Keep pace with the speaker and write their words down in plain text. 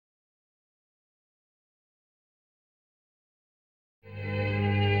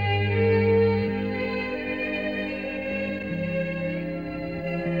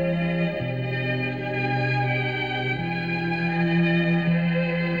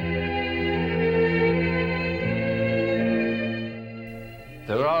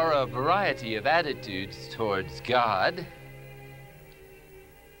variety of attitudes towards God.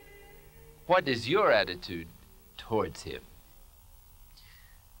 What is your attitude towards Him?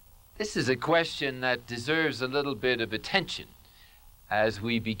 This is a question that deserves a little bit of attention as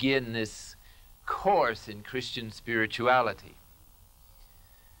we begin this course in Christian spirituality.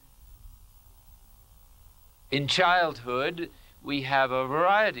 In childhood, we have a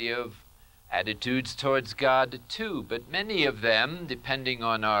variety of attitudes towards God too, but many of them, depending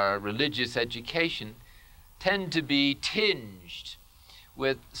on our religious education, tend to be tinged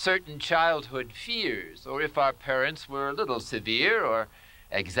with certain childhood fears, or if our parents were a little severe or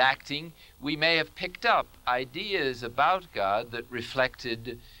exacting, we may have picked up ideas about God that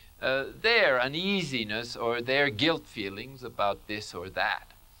reflected their uneasiness or their guilt feelings about this or that.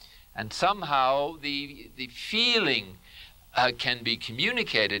 And somehow the feeling can be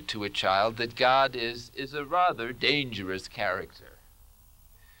communicated to a child that God is a rather dangerous character.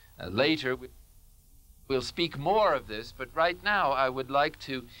 Later, we'll speak more of this, but right now I would like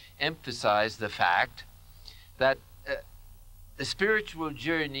to emphasize the fact that the spiritual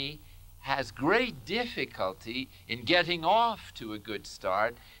journey has great difficulty in getting off to a good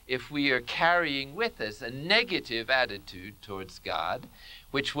start if we are carrying with us a negative attitude towards God,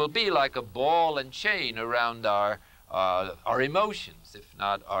 which will be like a ball and chain around our emotions, if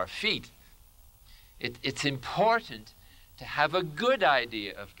not our feet. It's important to have a good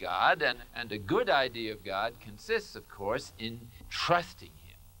idea of God, and a good idea of God consists, of course, in trusting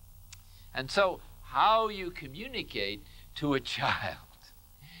Him. And so, how you communicate to a child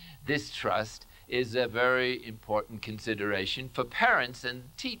this trust is a very important consideration for parents and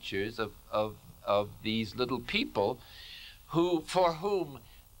teachers of these little people for whom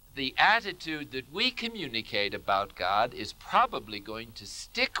the attitude that we communicate about God is probably going to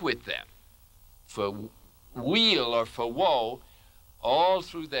stick with them for weal or for woe all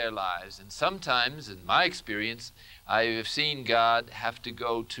through their lives. And sometimes, in my experience, I have seen God have to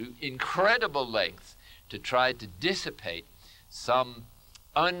go to incredible lengths to try to dissipate some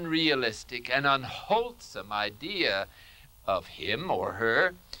unrealistic and unwholesome idea of him or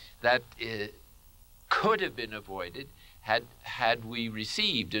her that could have been avoided had we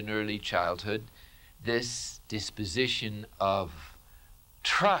received in early childhood this disposition of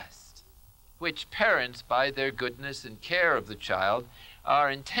trust, which parents, by their goodness and care of the child,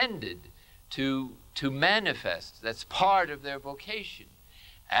 are intended to manifest. That's part of their vocation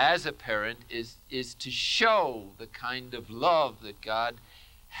as a parent, is to show the kind of love that God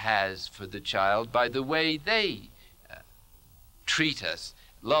has for the child by the way they treat us,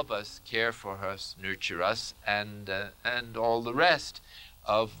 love us, care for us, nurture us, and all the rest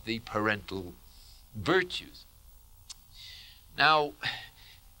of the parental virtues. Now,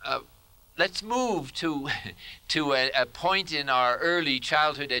 let's move to a point in our early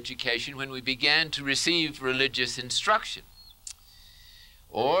childhood education when we began to receive religious instruction,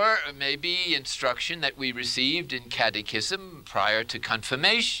 or maybe instruction that we received in catechism prior to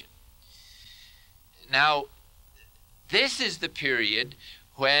confirmation. Now, this is the period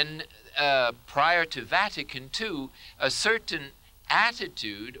when, prior to Vatican II, a certain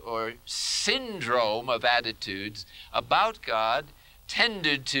attitude or syndrome of attitudes about God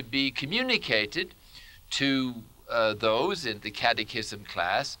tended to be communicated to those in the catechism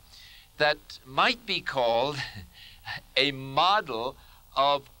class that might be called a model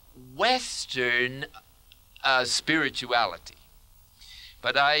of Western spirituality.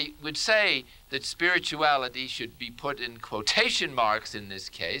 But I would say that spirituality should be put in quotation marks in this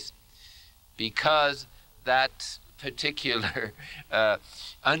case, because that particular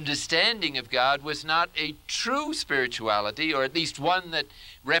understanding of God was not a true spirituality, or at least one that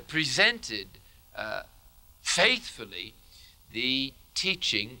represented faithfully the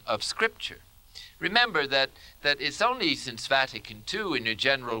teaching of Scripture. Remember that it's only since Vatican II, in a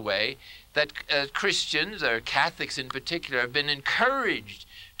general way, that Christians, or Catholics in particular, have been encouraged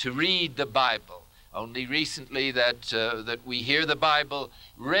to read the Bible. Only recently that we hear the Bible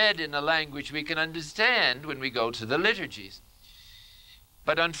read in a language we can understand when we go to the liturgies.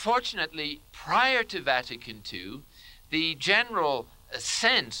 But unfortunately, prior to Vatican II, the general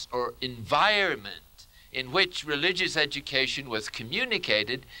sense or environment in which religious education was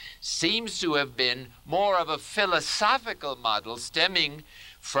communicated seems to have been more of a philosophical model stemming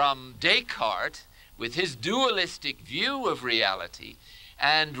from Descartes with his dualistic view of reality,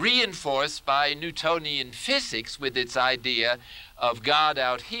 and reinforced by Newtonian physics with its idea of God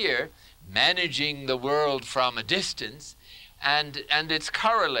out here managing the world from a distance, and its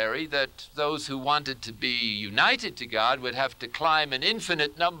corollary that those who wanted to be united to God would have to climb an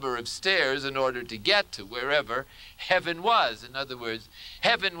infinite number of stairs in order to get to wherever heaven was. In other words,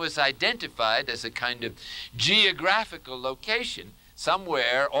 heaven was identified as a kind of geographical location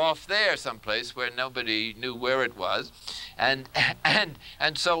somewhere off there, someplace where nobody knew where it was, and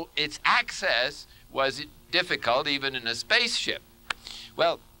so its access was difficult even in a spaceship.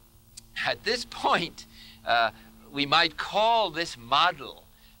 Well, at this point, we might call this model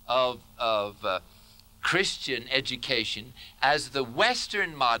of Christian education as the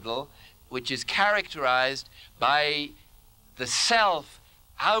Western model, which is characterized by the self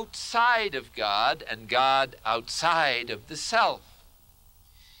outside of God and God outside of the self.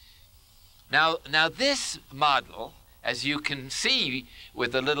 Now this model, as you can see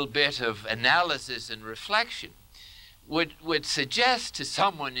with a little bit of analysis and reflection, would suggest to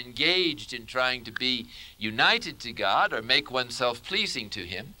someone engaged in trying to be united to God or make oneself pleasing to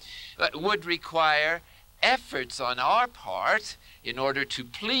Him, would require efforts on our part in order to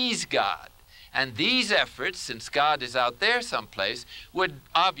please God. And these efforts, since God is out there someplace, would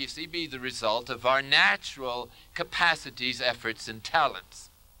obviously be the result of our natural capacities, efforts, and talents.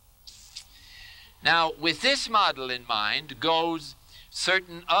 Now, with this model in mind goes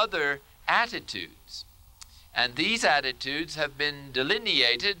certain other attitudes. And these attitudes have been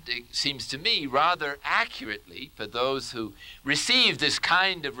delineated, it seems to me, rather accurately for those who receive this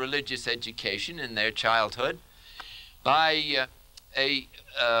kind of religious education in their childhood by a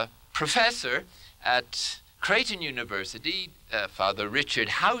professor at Creighton University, Father Richard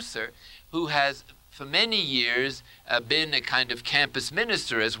Hauser, who has for many years been a kind of campus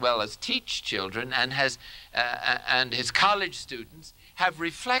minister as well as teach children, and and his college students have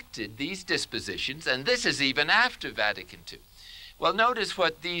reflected these dispositions, and this is even after Vatican II. Well, notice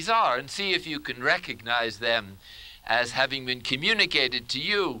what these are and see if you can recognize them as having been communicated to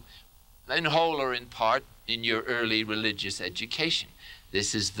you in whole or in part in your early religious education.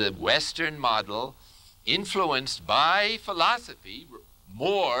 This is the Western model influenced by philosophy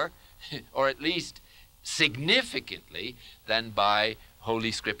more, or at least significantly, than by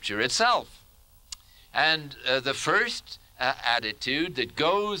Holy Scripture itself. And the first attitude that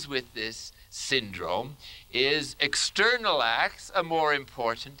goes with this syndrome is external acts are more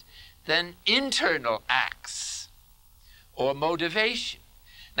important than internal acts or motivation.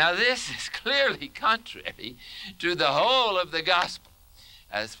 Now this is clearly contrary to the whole of the gospel.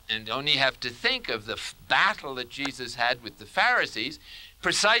 And only have to think of the battle that Jesus had with the Pharisees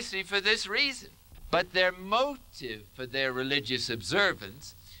precisely for this reason. But their motive for their religious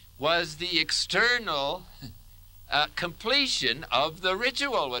observance was the external completion of the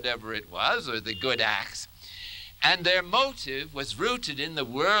ritual, whatever it was, or the good acts. And their motive was rooted in the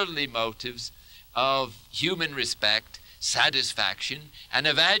worldly motives of human respect, satisfaction, and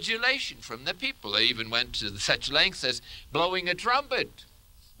of adulation from the people. They even went to such lengths as blowing a trumpet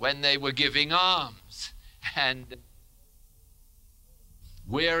when they were giving alms, and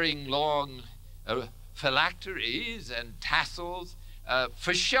wearing long phylacteries and tassels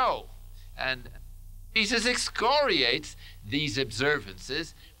for show. And Jesus excoriates these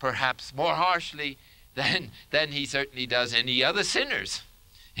observances perhaps more harshly than he certainly does any other sinners.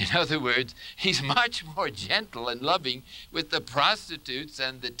 In other words, he's much more gentle and loving with the prostitutes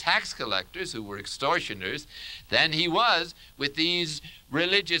and the tax collectors, who were extortioners, than he was with these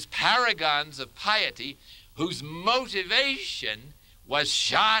religious paragons of piety whose motivation was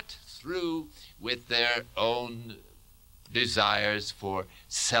shot through with their own desires for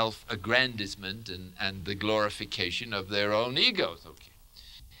self-aggrandizement and the glorification of their own egos. Okay.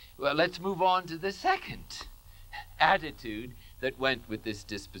 Well, let's move on to the second attitude that went with this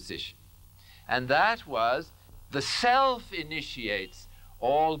disposition. And that was the self initiates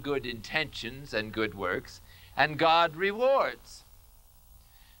all good intentions and good works, and God rewards.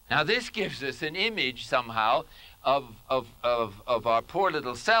 Now this gives us an image somehow of our poor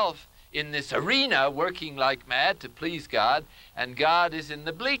little self in this arena working like mad to please God, and God is in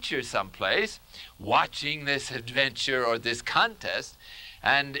the bleachers someplace watching this adventure or this contest,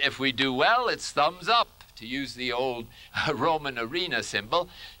 and if we do well, it's thumbs up, to use the old Roman arena symbol.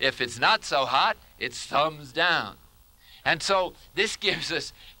 If it's not so hot, it's thumbs down. And so this gives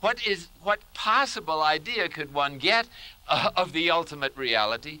us what possible idea could one get of the ultimate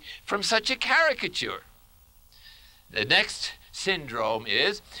reality from such a caricature? The next syndrome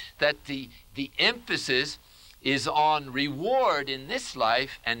is that the emphasis is on reward in this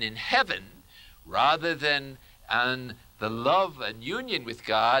life and in heaven rather than on the love and union with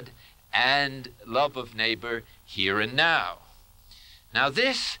God and love of neighbor here and now. Now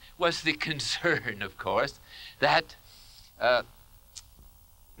this was the concern, of course, that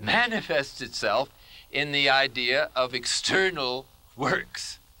manifests itself in the idea of external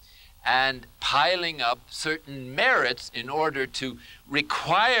works and piling up certain merits in order to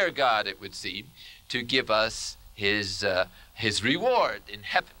require God, it would seem, to give us his reward in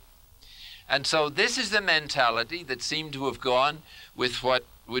heaven. And so this is the mentality that seemed to have gone with what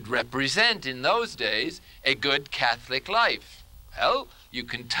would represent in those days a good Catholic life. Well, you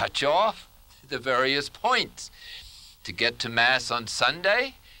can touch off the various points. To get to Mass on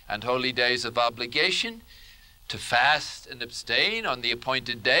Sunday and holy days of obligation, to fast and abstain on the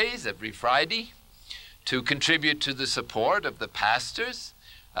appointed days every Friday, to contribute to the support of the pastors,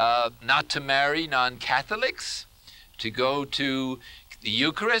 not to marry non-Catholics, to go to the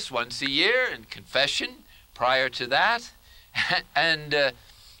Eucharist once a year and confession prior to that, and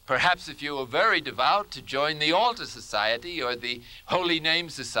perhaps if you were very devout, to join the Altar Society or the Holy Name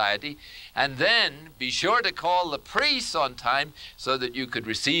Society, and then be sure to call the priests on time so that you could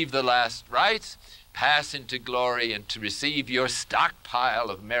receive the last rites, pass into glory, and to receive your stockpile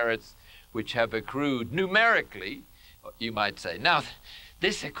of merits which have accrued numerically, you might say. Now,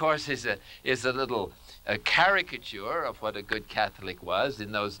 this, of course, is a little caricature of what a good Catholic was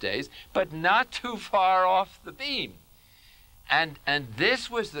in those days, but not too far off the beam. And this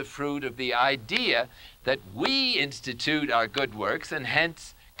was the fruit of the idea that we institute our good works, and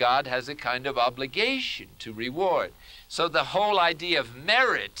hence God has a kind of obligation to reward. So the whole idea of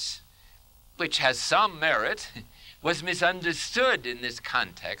merit, which has some merit, was misunderstood in this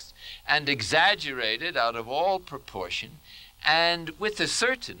context and exaggerated out of all proportion, and with a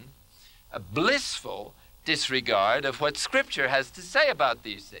certain blissful disregard of what Scripture has to say about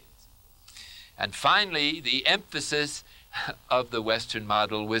these things. And finally, the emphasis of the Western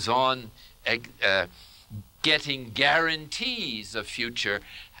model was on getting guarantees of future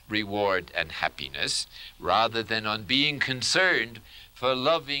reward and happiness, rather than on being concerned for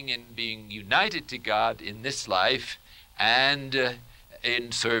loving and being united to God in this life and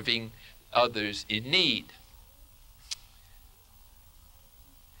in serving others in need.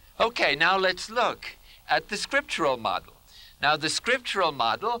 Okay, now let's look at the scriptural model. Now, the scriptural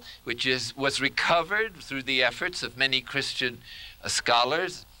model, which was recovered through the efforts of many Christian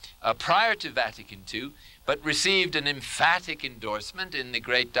scholars prior to Vatican II, but received an emphatic endorsement in the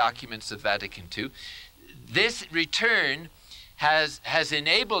great documents of Vatican II, this return has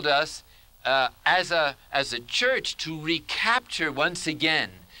enabled us as a church to recapture once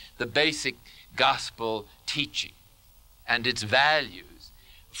again the basic gospel teaching and its values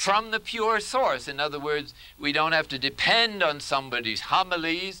from the pure source. In other words, we don't have to depend on somebody's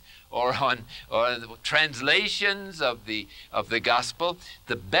homilies or translations of the gospel.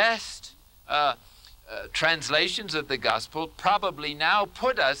 The best translations of the gospel probably now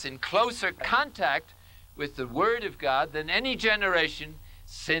put us in closer contact with the Word of God than any generation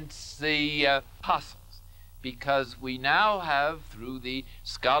since the apostles, because we now have, through the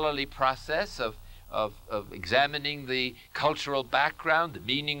scholarly process of examining the cultural background, the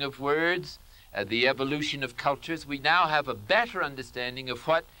meaning of words, the evolution of cultures, we now have a better understanding of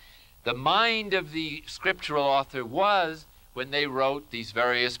what the mind of the scriptural author was when they wrote these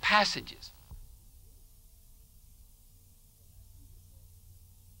various passages.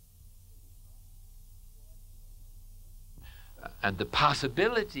 And the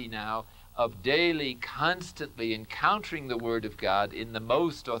possibility now of daily, constantly encountering the Word of God in the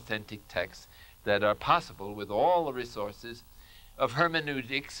most authentic texts that are possible with all the resources of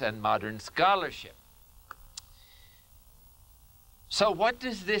hermeneutics and modern scholarship. So what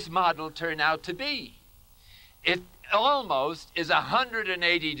does this model turn out to be? It almost is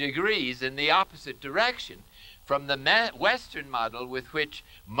 180 degrees in the opposite direction from the Western model with which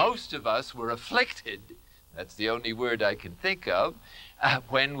most of us were afflicted. That's the only word I can think of,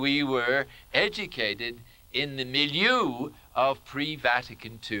 when we were educated in the milieu of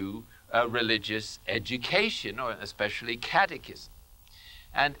pre-Vatican II religious education, or especially catechism.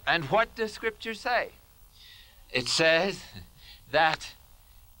 And what does Scripture say? It says that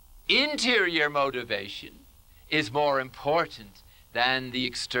interior motivation is more important than the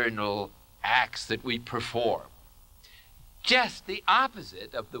external acts that we perform. Just the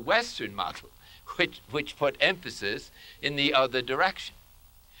opposite of the Western model, which put emphasis in the other direction.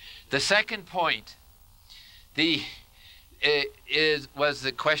 The second point was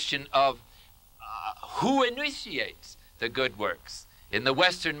the question of who initiates the good works. In the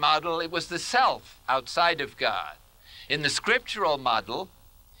Western model, it was the self outside of God. In the scriptural model,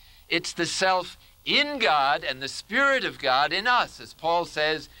 it's the self in God and the Spirit of God in us. As Paul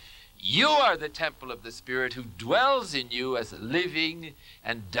says, You are the temple of the Spirit who dwells in you as a living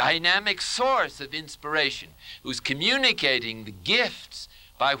and dynamic source of inspiration, who's communicating the gifts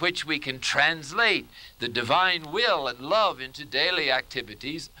by which we can translate the divine will and love into daily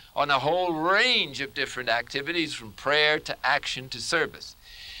activities on a whole range of different activities, from prayer to action to service.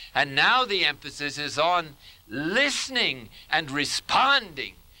 And now the emphasis is on listening and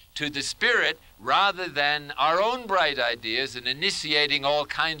responding to the Spirit rather than our own bright ideas and initiating all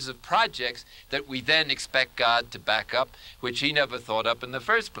kinds of projects that we then expect God to back up, which he never thought up in the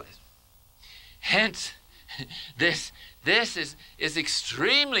first place. Hence, this is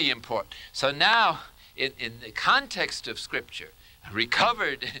extremely important. So now, in the context of Scripture,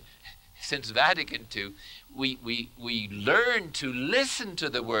 recovered since Vatican II, we learn to listen to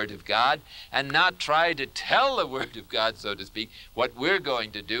the Word of God and not try to tell the Word of God, so to speak, what we're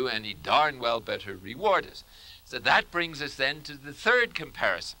going to do, and he darn well better reward us. So that brings us then to the third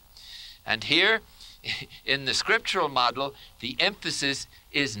comparison. And here, in the scriptural model, the emphasis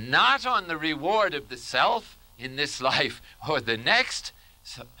is not on the reward of the self in this life or the next,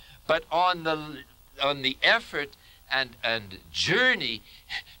 but on the effort and journey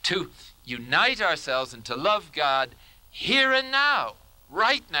to unite ourselves and to love God here and now,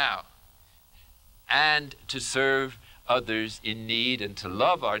 right now, and to serve others in need and to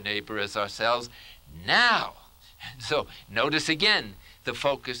love our neighbor as ourselves now. So notice again, the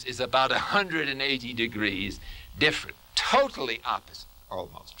focus is about 180 degrees different, totally opposite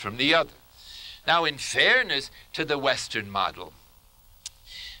almost from the other. Now, in fairness to the Western model,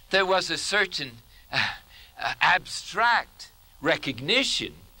 there was a certain abstract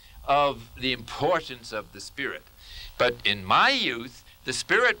recognition of the importance of the Spirit. But in my youth, the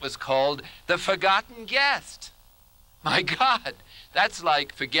Spirit was called the forgotten guest. My God, that's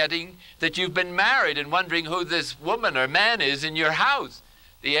like forgetting that you've been married and wondering who this woman or man is in your house.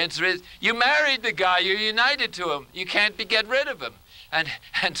 The answer is, you married the guy, you're united to him. You can't get rid of him.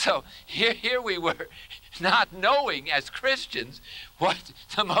 And so here we were, not knowing as Christians what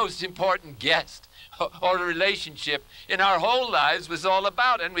the most important guest or relationship in our whole lives was all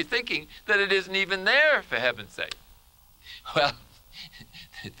about, and we're thinking that it isn't even there, for heaven's sake. Well,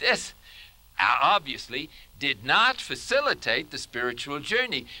 this obviously did not facilitate the spiritual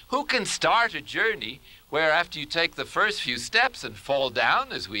journey. Who can start a journey where after you take the first few steps and fall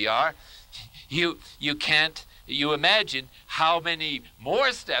down, as we are, you imagine how many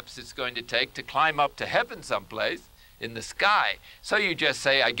more steps it's going to take to climb up to heaven someplace in the sky. So you just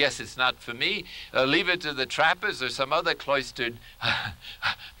say, I guess it's not for me. Leave it to the trappers or some other cloistered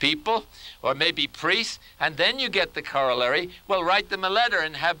people, or maybe priests, and then you get the corollary. Well, write them a letter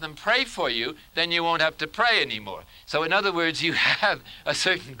and have them pray for you, then you won't have to pray anymore. So in other words, you have a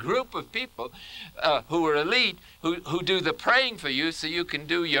certain group of people who are elite, who do the praying for you so you can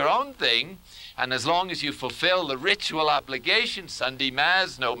do your own thing. And as long as you fulfill the ritual obligation, Sunday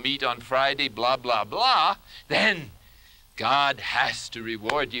Mass, no meat on Friday, blah, blah, blah, then God has to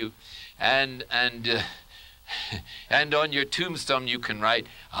reward you. And on your tombstone you can write,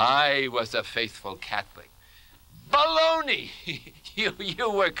 I was a faithful Catholic. Baloney! You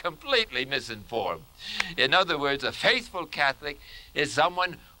were completely misinformed. In other words, a faithful Catholic is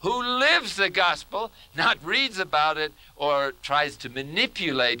someone who lives the gospel, not reads about it or tries to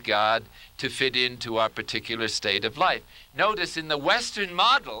manipulate God to fit into our particular state of life. Notice in the Western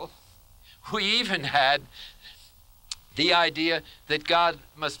model, we even had the idea that God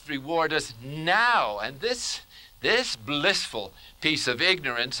must reward us now. And this blissful piece of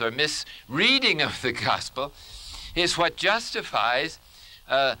ignorance or misreading of the gospel is what justifies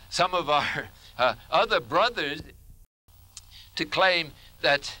some of our other brothers to claim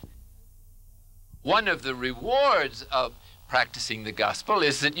that one of the rewards of practicing the gospel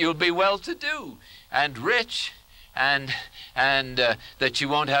is that you'll be well-to-do and rich, and that you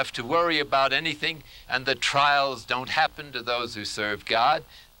won't have to worry about anything, and the trials don't happen to those who serve God.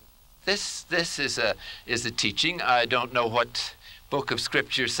 This is a teaching. I don't know what book of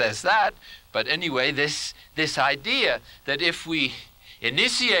Scripture says that, but anyway, this idea that if we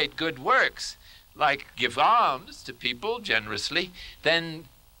initiate good works, like give alms to people generously, then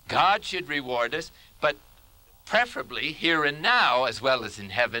God should reward us, but preferably here and now, as well as in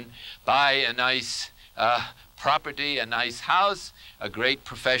heaven, by a nice property, a nice house, a great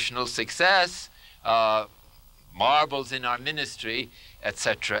professional success, marbles in our ministry,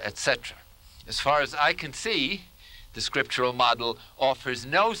 etc., etc. As far as I can see, the scriptural model offers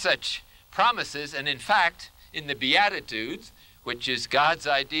no such promises, and in fact, in the Beatitudes, which is God's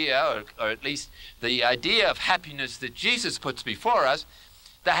idea, or at least the idea of happiness that Jesus puts before us,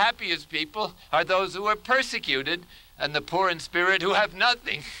 the happiest people are those who are persecuted, and the poor in spirit who have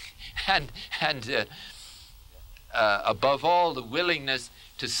nothing. and above all, the willingness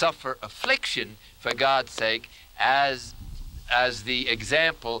to suffer affliction for God's sake as the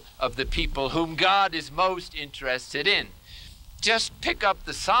example of the people whom God is most interested in. Just pick up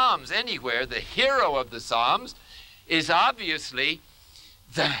the Psalms anywhere. The hero of the Psalms is obviously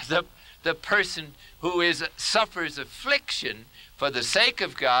the person who suffers affliction for the sake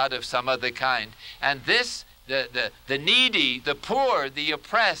of God of some other kind. And this, the needy, the poor, the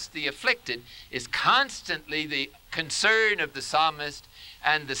oppressed, the afflicted, is constantly the concern of the psalmist,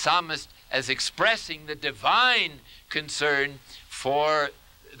 and the psalmist as expressing the divine concern for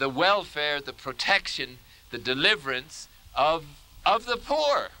the welfare, the protection, the deliverance of the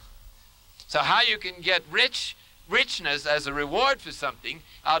poor. So how you can get richness as a reward for something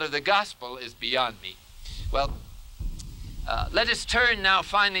out of the gospel is beyond me. Well, let us turn now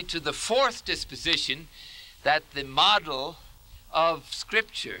finally to the fourth disposition that the model of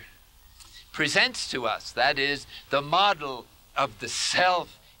Scripture presents to us. That is the model of the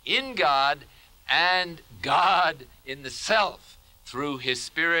self in God and God in the self through his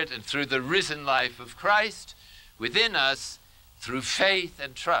Spirit and through the risen life of Christ within us through faith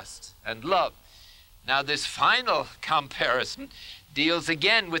and trust and love. Now this final comparison deals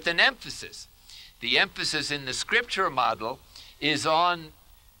again with an emphasis. The emphasis in the Scriptural model is on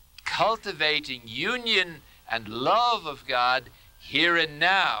cultivating union and love of God here and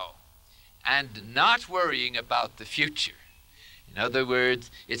now, and not worrying about the future. In other words,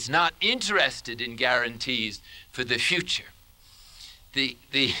 it's not interested in guarantees for the future.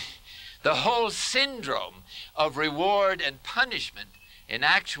 The whole syndrome of reward and punishment, in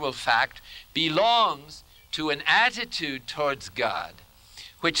actual fact, belongs to an attitude towards God,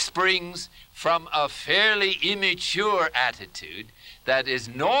 which springs from a fairly immature attitude that is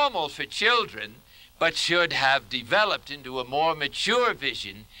normal for children, but should have developed into a more mature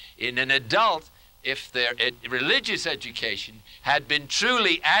vision in an adult if their religious education had been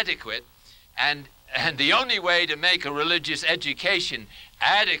truly adequate. And the only way to make a religious education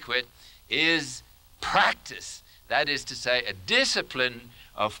adequate is practice. That is to say, a discipline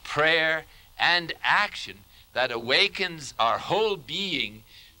of prayer and action that awakens our whole being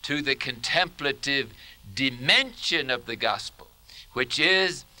to the contemplative dimension of the gospel, which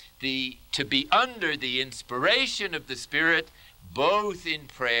is to be under the inspiration of the Spirit, both in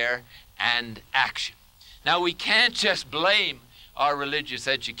prayer and action. Now, we can't just blame our religious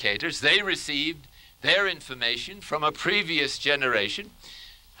educators. They received their information from a previous generation,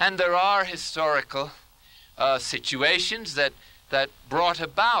 and there are historical situations that brought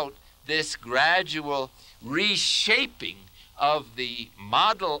about this gradual reshaping of the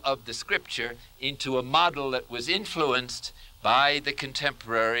model of the Scripture into a model that was influenced by the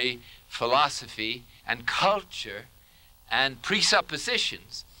contemporary philosophy and culture and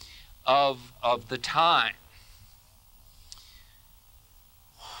presuppositions of the time.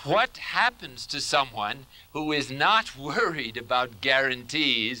 What happens to someone who is not worried about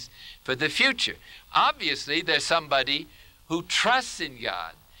guarantees for the future? Obviously, there's somebody who trusts in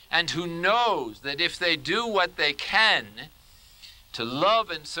God and who knows that if they do what they can to love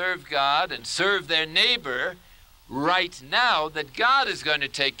and serve God and serve their neighbor right now, that God is going to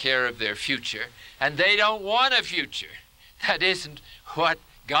take care of their future, and they don't want a future. That isn't what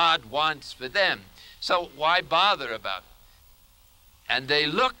God wants for them. So why bother about it? And they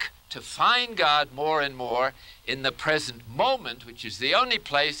look to find God more and more in the present moment, which is the only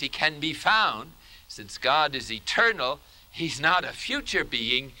place he can be found. Since God is eternal, he's not a future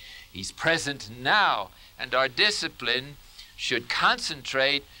being, he's present now. And our discipline should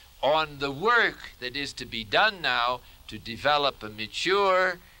concentrate on the work that is to be done now to develop a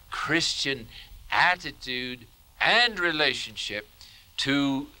mature Christian attitude and relationship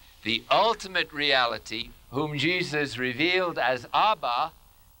to the ultimate reality whom Jesus revealed as Abba,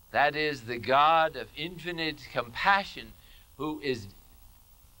 that is the God of infinite compassion, who is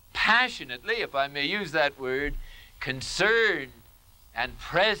passionately, if I may use that word, concerned and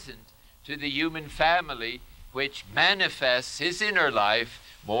present to the human family, which manifests his inner life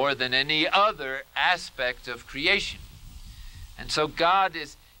more than any other aspect of creation. And so God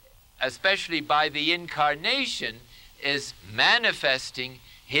is, especially by the incarnation, is manifesting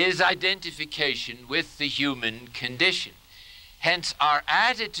his identification with the human condition. Hence, our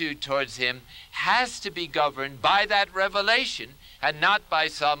attitude towards him has to be governed by that revelation and not by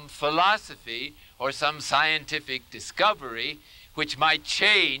some philosophy or some scientific discovery which might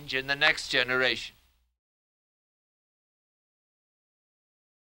change in the next generation.